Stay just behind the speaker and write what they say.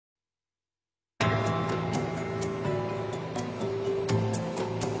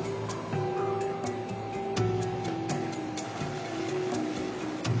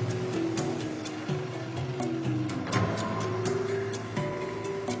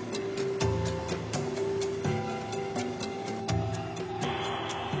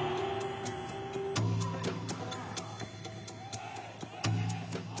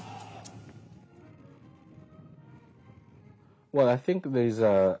Well, I think there is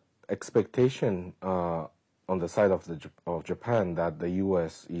a expectation on the side of Japan that the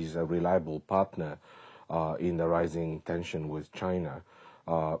U.S. is a reliable partner in the rising tension with China.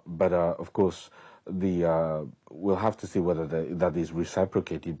 But of course, we'll have to see whether that is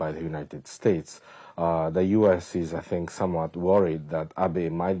reciprocated by the United States. The U.S. is, I think, somewhat worried that Abe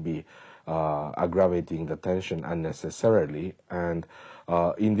might be aggravating the tension unnecessarily. And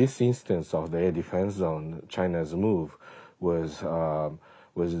in this instance of the air defense zone, China's move was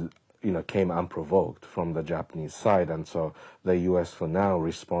came unprovoked from the Japanese side, and so the U.S. for now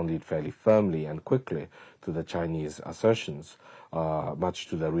responded fairly firmly and quickly to the Chinese assertions, much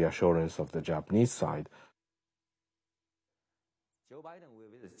to the reassurance of the Japanese side. Joe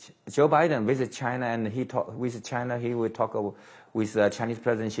Biden visit China, and he will talk with Chinese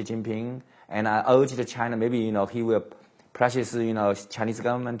President Xi Jinping, and I urge China, maybe he will pressure Chinese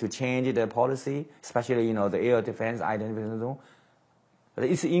government to change their policy, especially the air defense identification zone. But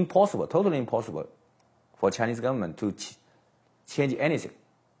it's impossible, totally impossible, for Chinese government to change anything,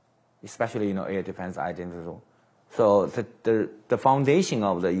 especially air defense identification zone. So the foundation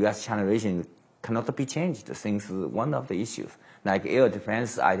of the U.S.-China relation cannot be changed since one of the issues, like air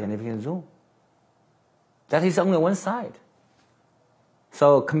defense identification zone. That is only one side.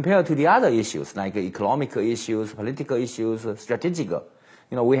 So compared to the other issues, like economic issues, political issues, strategic,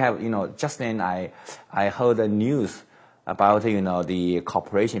 we have, just then I heard the news about, the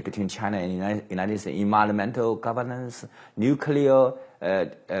cooperation between China and United States, environmental governance, nuclear,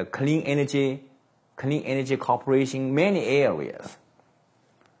 clean energy cooperation, many areas.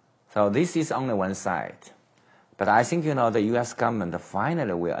 So this is only one side. But I think, the U.S. government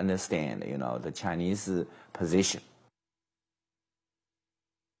finally will understand, the Chinese position.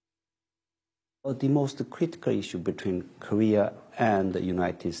 The most critical issue between Korea and the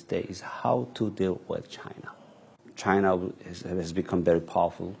United States is how to deal with China. China has become very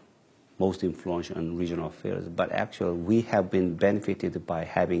powerful, most influential in regional affairs, but actually we have been benefited by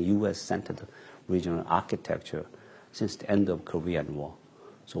having U.S.-centered regional architecture since the end of Korean War.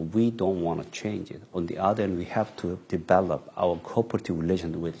 So we don't want to change it. On the other hand, we have to develop our cooperative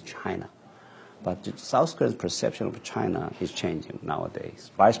relations with China. But South Korea's perception of China is changing nowadays.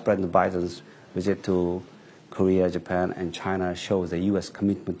 Vice President Biden's visit to Korea, Japan, and China shows the U.S.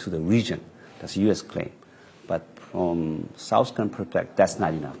 commitment to the region. That's a U.S. claim. But from South Korean perspective, that's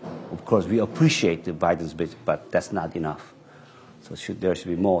not enough. Of course, we appreciate Biden's visit, but that's not enough. So there should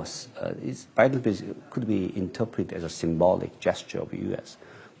be more. Biden's visit could be interpreted as a symbolic gesture of the U.S.,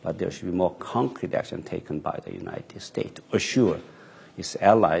 but there should be more concrete action taken by the United States to assure its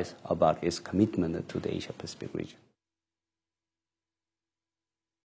allies about its commitment to the Asia-Pacific region.